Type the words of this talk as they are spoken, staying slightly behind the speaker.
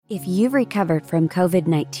If you've recovered from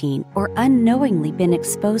COVID-19 or unknowingly been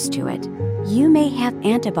exposed to it, you may have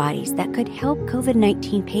antibodies that could help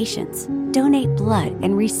COVID-19 patients. Donate blood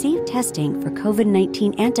and receive testing for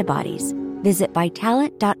COVID-19 antibodies. Visit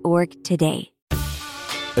Vitalant.org today.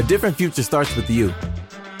 A different future starts with you.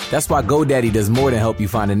 That's why GoDaddy does more than help you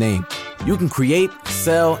find a name. You can create,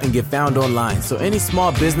 sell, and get found online, so any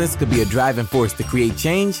small business could be a driving force to create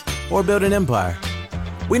change or build an empire.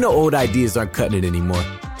 We know old ideas aren't cutting it anymore,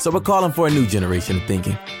 so we're calling for a new generation of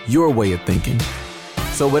thinking, your way of thinking.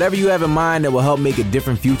 So whatever you have in mind that will help make a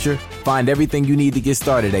different future, find everything you need to get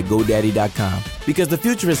started at GoDaddy.com. Because the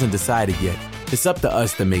future isn't decided yet. It's up to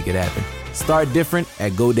us to make it happen. Start different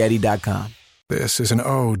at GoDaddy.com. This is an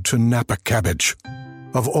ode to Napa cabbage.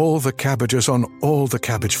 Of all the cabbages on all the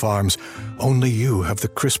cabbage farms, only you have the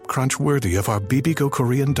crisp crunch worthy of our Bibigo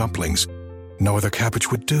Korean dumplings. No other cabbage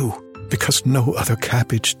would do, because no other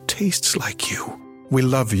cabbage tastes like you. We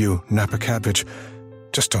love you, Napa cabbage.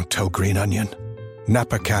 Just don't tell Green Onion.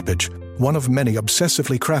 Napa cabbage, one of many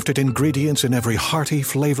obsessively crafted ingredients in every hearty,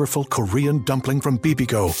 flavorful Korean dumpling from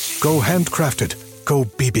Bibigo. Go handcrafted. Go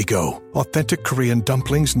Bibigo. Authentic Korean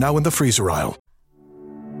dumplings now in the freezer aisle.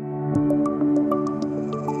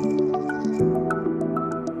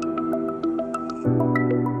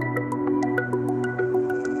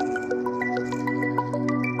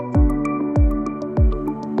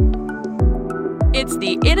 It's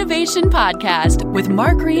the Innovation Podcast with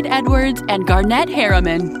Mark Reed Edwards and Garnett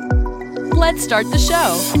Harriman. Let's start the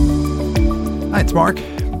show. Hi, it's Mark,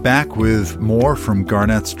 back with more from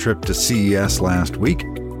Garnett's trip to CES last week.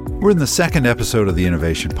 We're in the second episode of the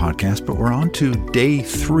Innovation Podcast, but we're on to day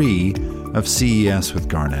 3 of CES with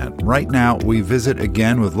Garnett. Right now, we visit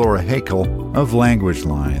again with Laura Haeckel of Language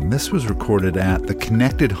Line. This was recorded at the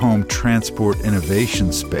Connected Home Transport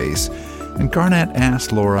Innovation Space, and Garnett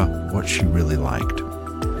asked Laura what she really liked.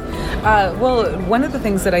 Well, one of the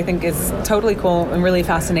things that I think is totally cool and really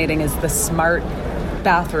fascinating is the smart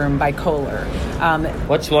bathroom by Kohler.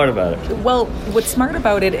 What's smart about it? Well, what's smart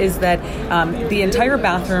about it is that the entire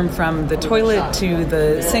bathroom, from the toilet to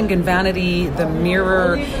the sink and vanity, the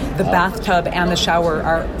mirror, the bathtub, and the shower,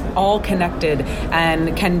 are all connected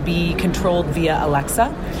and can be controlled via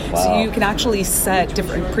Alexa. Wow. So you can actually set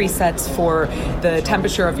different presets for the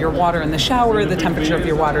temperature of your water in the shower, the temperature of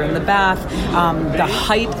your water in the bath, the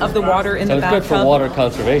height of the water in the bathtub. So it's good for water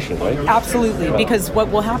conservation, right? Absolutely, because what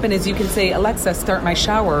will happen is you can say, Alexa, start my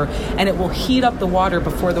shower, and it will heat up the water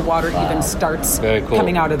before the water even starts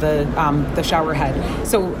coming out of the shower head.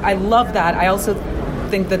 So I love that. I also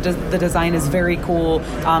think that the design is very cool.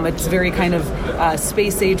 It's very kind of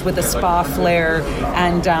space age with a spa flair,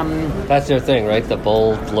 and that's their thing, right? The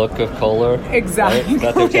bold look of Kohler. Exactly. Right?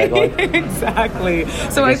 That's their tagline. Exactly.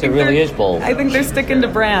 So I think it really is bold. I think they're sticking to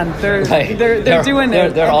brand. They're doing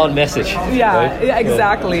it. They're on message. Yeah, right?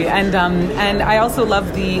 exactly. Yeah. And I also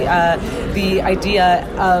love the idea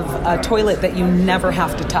of a toilet that you never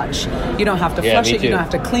have to touch. You don't have to flush it. Too. You don't have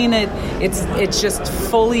to clean it. It's just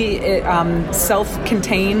fully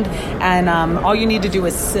self-contained, and all you need to do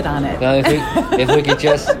is sit on it. Now, if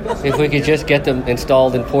we could just get them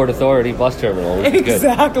installed in Port Authority bus terminal,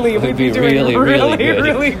 exactly, it would be really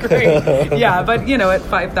really great. Yeah, but at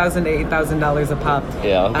 $5,000 to $8,000 a pop.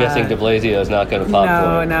 Yeah, I'm guessing De Blasio is not going to pop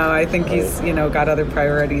for it. No, I think he's got other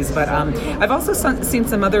priorities. But I've also seen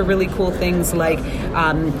some other really cool things like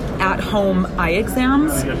at-home eye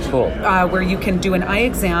exams. Cool. Where you can do an eye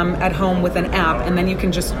exam at home with an app, and then you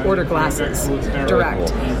can just order glasses direct.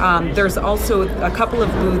 Cool. There's also a couple of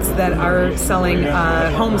booths that are selling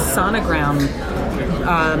home sonogram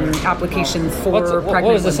application for pregnant women.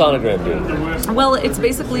 What does the sonogram do? Well, it's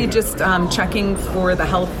basically just checking for the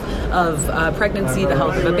health of pregnancy, the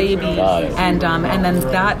health of a baby, and then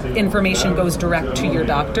that information goes direct to your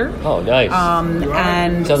doctor. Oh, nice.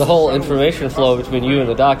 And so the whole information flow between you and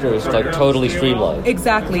the doctor is like totally streamlined.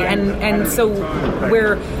 Exactly, and so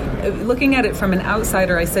we're looking at it from an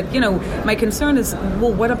outsider. I said, my concern is,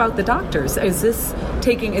 well, what about the doctors? Is this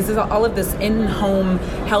all of this in-home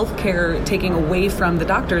healthcare taking away from the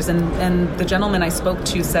doctors? And the gentleman I spoke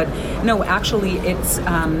to said, no, actually, it's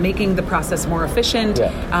making the process more efficient.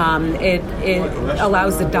 Yeah. It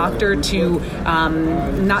allows the doctor to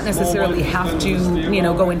not necessarily have to,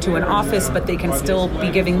 go into an office, but they can still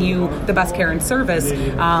be giving you the best care and service.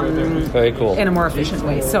 Very cool. In a more efficient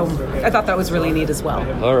way. So I thought that was really neat as well.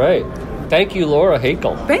 All right. Thank you, Laura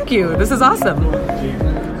Haeckel. Thank you. This is awesome.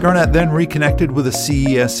 Garnett then reconnected with a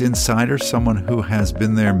CES insider, someone who has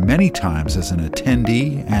been there many times as an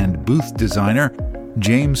attendee and booth designer,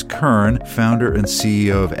 James Kern, founder and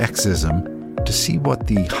CEO of Exism. to see what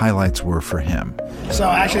the highlights were for him. So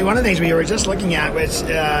actually, one of the things we were just looking at, which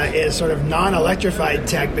is sort of non-electrified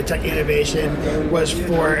tech, but tech innovation, was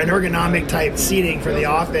for an ergonomic type seating for the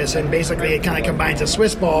office. And basically, it kind of combines a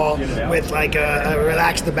Swiss ball with like a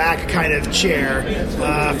relax the back kind of chair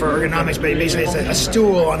for ergonomics. But basically, it's a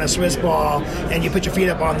stool on a Swiss ball, and you put your feet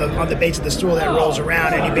up on the base of the stool that rolls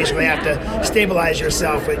around, and you basically have to stabilize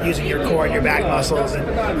yourself with using your core and your back muscles. And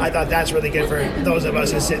I thought that's really good for those of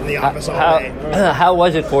us who sit in the office all day. How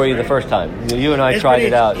was it for you the first time? You and I tried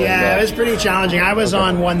it out. Yeah, it was pretty challenging. I was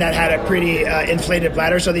on one that had a pretty inflated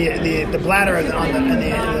bladder, so the bladder on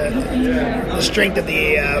the strength of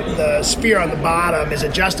the sphere on the bottom is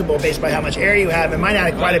adjustable based by how much air you have, and mine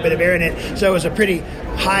had quite a bit of air in it, so it was a pretty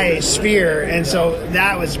high sphere, and so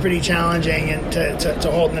that was pretty challenging and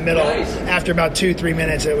to hold in the middle. After about 2-3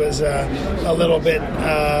 minutes, it was a little bit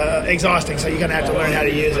exhausting, so you're going to have to learn how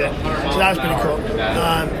to use it. So that was pretty cool.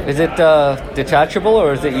 Is it detachable,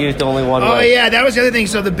 or is it used only one way? Oh, yeah, that was the other thing.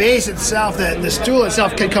 So the base itself, the stool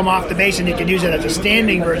itself could come off the base, and you could use it as a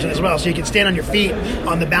standing version as well. So you could stand on your feet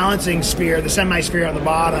on the balancing sphere, the semi-sphere on the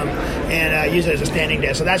bottom, and use it as a standing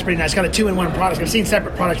desk. So that's pretty nice. Kind of 2-in-1 products. I've seen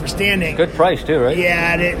separate products for standing. Good price, too, right?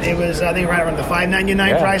 Yeah, it was, I think, right around the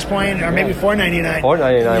 $5.99 price point, or maybe $4.99.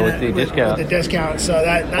 $4.99 with the discount. With the discount. So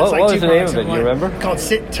that's what like was two the name products of it? in You one. remember? Called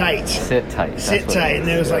Sit Tight. Sit Tight. Sit Tight, and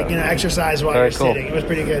it was like, exercise while Very you're cool. sitting. It was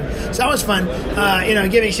pretty good. So that was fun.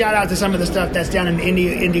 Giving shout out to some of the stuff that's down in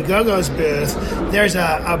Indiegogo's booth. There's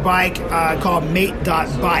a bike called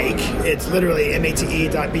Mate.bike. It's literally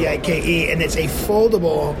MATE.BIKE, and it's a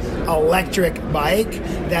foldable electric bike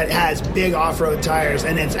that has big off-road tires,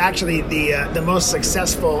 and it's actually the most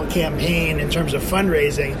successful campaign in terms of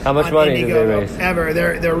fundraising. How much money did they raise? Ever.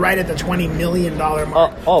 They're right at the $20 million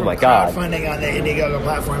mark. Oh my God! Crowdfunding on the Indiegogo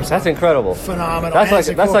platform. So that's incredible. Phenomenal. That's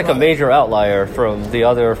cool like a major outlier from the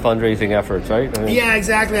other fundraising efforts, right? Yeah,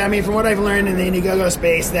 exactly. I mean, from what I've learned in the Indiegogo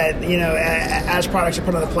space, that as products are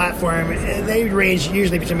put on the platform, they range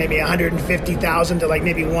usually between maybe 150,000 to like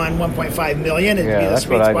maybe 1.5 million. It'd be the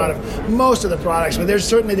sweet spot of most of the products. But there's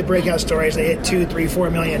certainly the breakout stories. They hit 2, 3, 4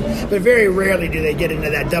 million, but very rarely do they get into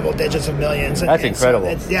that double digits of millions. That's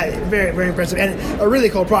incredible. So very, very impressive, and a really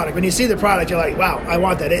cool product. When you see the product, you're like, wow, I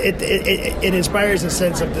want that. It inspires a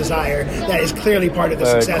sense of desire that is clearly part of the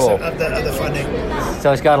success of the funding.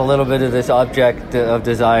 So it's got a little bit of this object of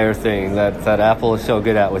desire thing that Apple is so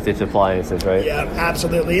good at with its appliances, right? Yeah,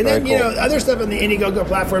 absolutely. And then, other stuff on the Indiegogo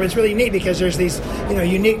platform, it's really neat because there's these,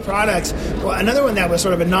 unique products. Well, another one that was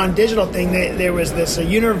sort of a non-digital thing, there was this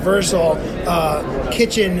universal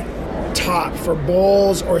kitchen top for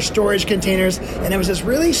bowls or storage containers, and it was this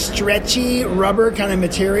really stretchy rubber kind of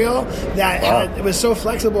material that it was so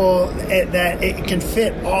flexible that it can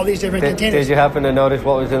fit all these different containers. Did you happen to notice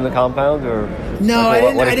what was in the compound, or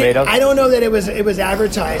no? what it's made of? I don't know that it was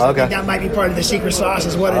advertised. Okay. I think that might be part of the secret sauce.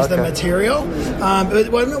 Is what is the material? But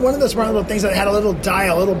one of the smart little things that had a little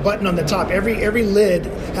dial, a little button on the top. Every lid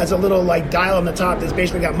has a little like dial on the top that's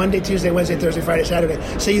basically got Monday, Tuesday, Wednesday, Thursday, Friday, Saturday.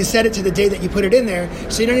 So you set it to the day that you put it in there.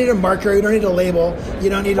 So you don't need a marker. You don't need a label. You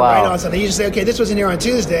don't need to write on something. You just say, okay, this was in here on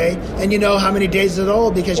Tuesday, and you know how many days it's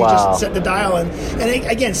old because you just set the dial in. And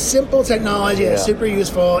again, simple technology that's super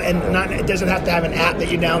useful, and it doesn't have to have an app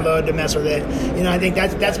that you download to mess with it. I think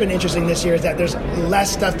that's been interesting this year, is that there's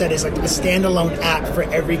less stuff that is like a standalone app for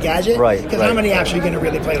every gadget. Right. Because how many apps are you going to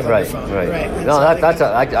really play with on your phone? Right. No,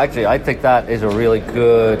 actually, I think that is a really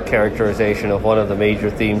good characterization of one of the major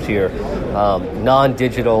themes here.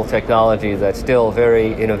 Non-digital technology that's still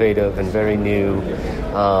very innovative and very new.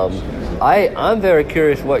 I'm very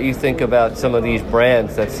curious what you think about some of these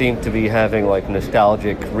brands that seem to be having like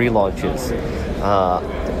nostalgic relaunches.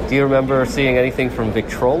 Do you remember seeing anything from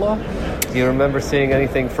Victrola? Do you remember seeing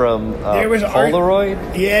anything from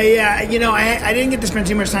Polaroid? Yeah. I didn't get to spend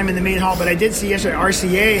too much time in the main hall, but I did see yesterday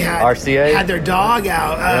RCA had their dog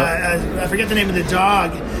out. I forget the name of the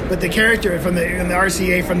dog, but the character from the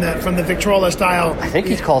RCA from the Victrola style. I think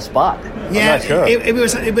he's called Spot. Yeah, I'm not sure. It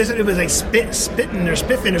was like Spittin' or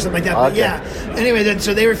Spiffin or something like that. But yeah. Anyway,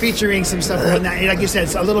 so they were featuring some stuff on that. Like you said,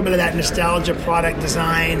 it's a little bit of that nostalgia product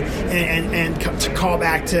design and to call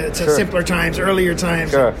back to simpler times, earlier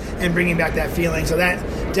times, and bringing back that feeling. So that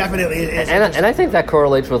definitely is. And I think that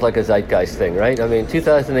correlates with like a zeitgeist thing, right? I mean,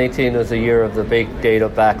 2018 was the year of the big data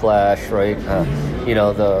backlash, right?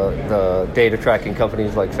 The data tracking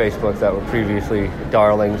companies like Facebook that were previously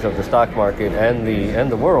darlings of the stock market and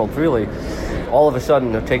the world, really, all of a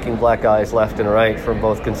sudden are taking black eyes left and right from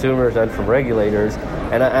both consumers and from regulators.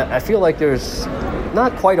 And I feel like there's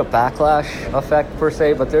not quite a backlash effect per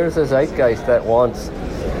se, but there's a zeitgeist that wants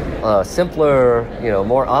simpler,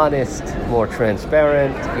 more honest, more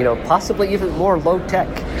transparent, possibly even more low-tech.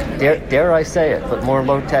 Dare I say it, but more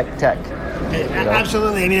low-tech tech.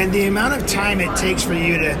 Absolutely. I mean, the amount of time it takes for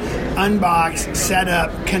you to unbox, set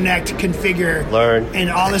up, connect, configure, learn, and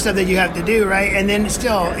all the stuff that you have to do, right? And then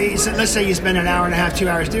still, let's say you spend an hour and a half, 2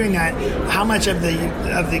 hours doing that. How much of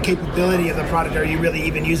the capability of the product are you really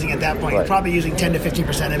even using at that point? You're probably using 10 to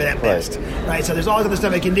 15% of it at best, right? So there's all this other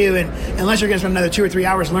stuff it can do, and unless you're going to spend another 2 or 3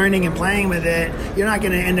 hours learning and playing with it, you're not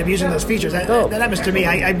going to end up using those features. That happens to me.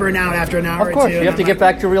 I burn out after an hour or two. Of course, you have to get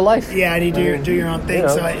back to real life. Yeah, and you do your own thing.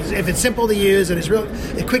 So if it's simple to use and it's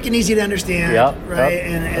quick and easy to understand, right?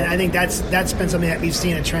 And I think that's been something that we've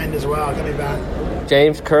seen a trend as well coming back.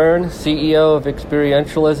 James Kern, CEO of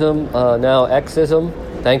Experientialism, now Xism.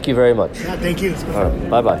 Thank you very much. Yeah, thank you. All right,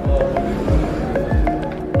 bye-bye.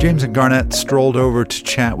 James and Garnett strolled over to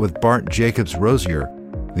chat with Bart Jacobs-Rosier,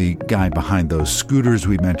 the guy behind those scooters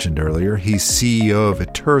we mentioned earlier. He's CEO of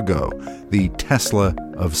Etergo, the Tesla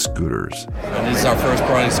of scooters. And this is our first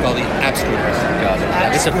product. It's called the App Scooters.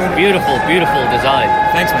 It's a beautiful, beautiful design.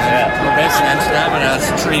 Thanks, man. Yeah. We're based in Amsterdam. It has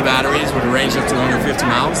 3 batteries with a range of 250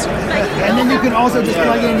 miles. And then you can also just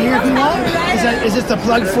plug in here if you want. Is this the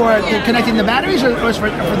plug for connecting the batteries or is for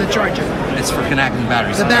the charger? It's for connecting the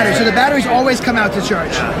batteries. The batteries. So the batteries always come out to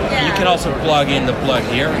charge. Yeah. You can also plug in the plug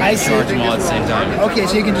here and charge them all at the same time. Okay,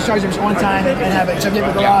 so you can just charge them one time and have it. So if you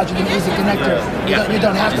have a garage, you can use the connector. You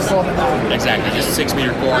don't have to pull them out. Exactly. Just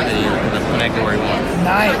 6-meter cord that you can connect it where you want.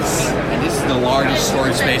 Nice. And this is the largest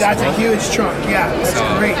storage space. That's a huge trunk. Yeah, that's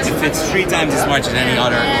great. It fits 3 times as much as any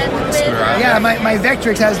other scooter out there. Yeah, my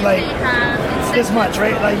Vectrix has like this much,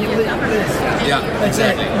 right? Like this. Yeah, that's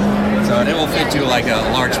exactly. So it will fit you like a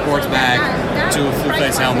large sports bag, 2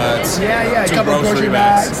 full-face helmets, 2 a couple grocery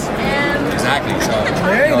bags. Exactly. So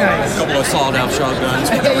very nice. A couple of assault-help shotguns.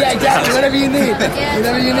 Yeah, exactly. Whatever you need.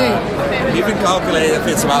 Whatever you need. You can calculate if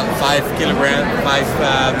it's about 5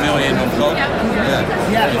 million on float.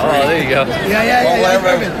 Yeah. Oh, there you go. Yeah.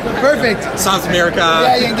 Perfect. South America.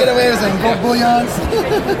 Yeah, you can get away with some bouillons.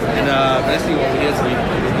 And basically what we did is we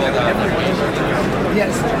built out an application.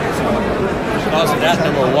 Yes. Also, that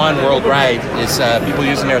number 1 worldwide is people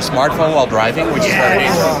using their smartphone while driving, which is very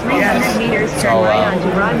dangerous. So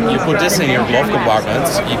you put this in your glove compartment,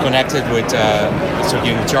 you connect it with, so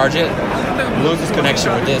you can charge it, Bluetooth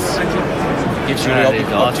connection with this. Gives you the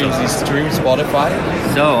opportunity to stream Spotify.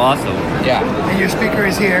 So awesome. Yeah. And your speaker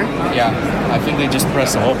is here. Yeah. I think they just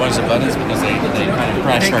pressed a whole bunch of buttons because they kind of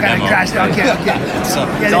crashed our demo. Okay. So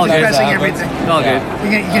it's all good. Pressing everything. It's all good.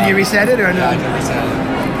 Can you reset it or no? I can reset it.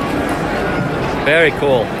 Very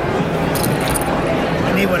cool.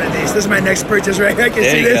 I need one of these. This is my next purchase, right? I can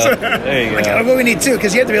see this. There you go. Well, we need 2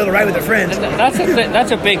 because you have to be able to ride with a friend.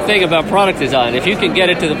 That's a big thing about product design. If you can get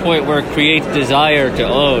it to the point where it creates desire to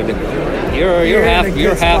own, you're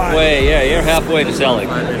halfway. Yeah, you're halfway to selling.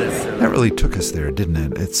 That really took us there, didn't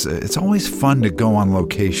it? It's always fun to go on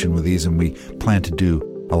location with these, and we plan to do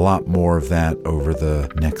a lot more of that over the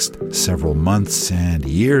next several months and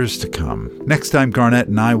years to come. Next time, Garnett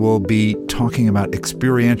and I will be talking about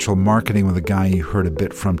experiential marketing with a guy you heard a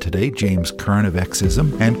bit from today, James Kern of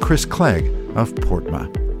Xism, and Chris Clegg of Portma.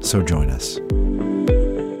 So join us.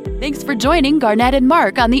 Thanks for joining Garnett and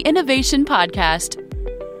Mark on the Innovation Podcast.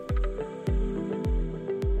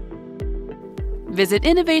 Visit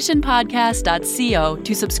innovationpodcast.co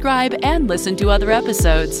to subscribe and listen to other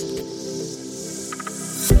episodes.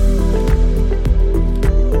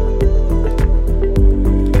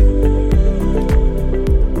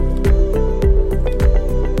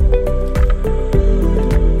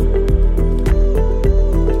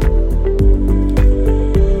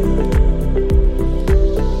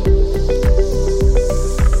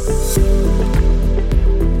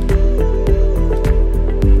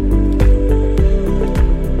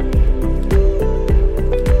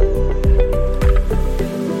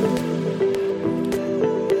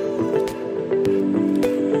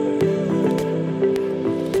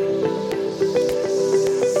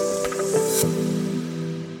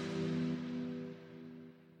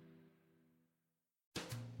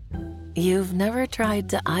 You've never tried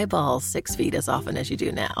to eyeball 6 feet as often as you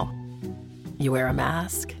do now. You wear a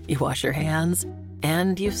mask, you wash your hands,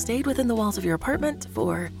 and you've stayed within the walls of your apartment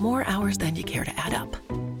for more hours than you care to add up.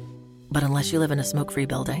 But unless you live in a smoke-free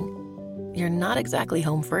building, you're not exactly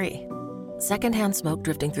home free. Secondhand smoke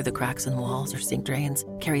drifting through the cracks in walls or sink drains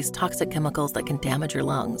carries toxic chemicals that can damage your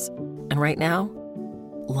lungs. And right now,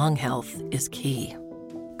 lung health is key.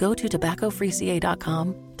 Go to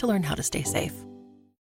tobaccofreeca.com to learn how to stay safe.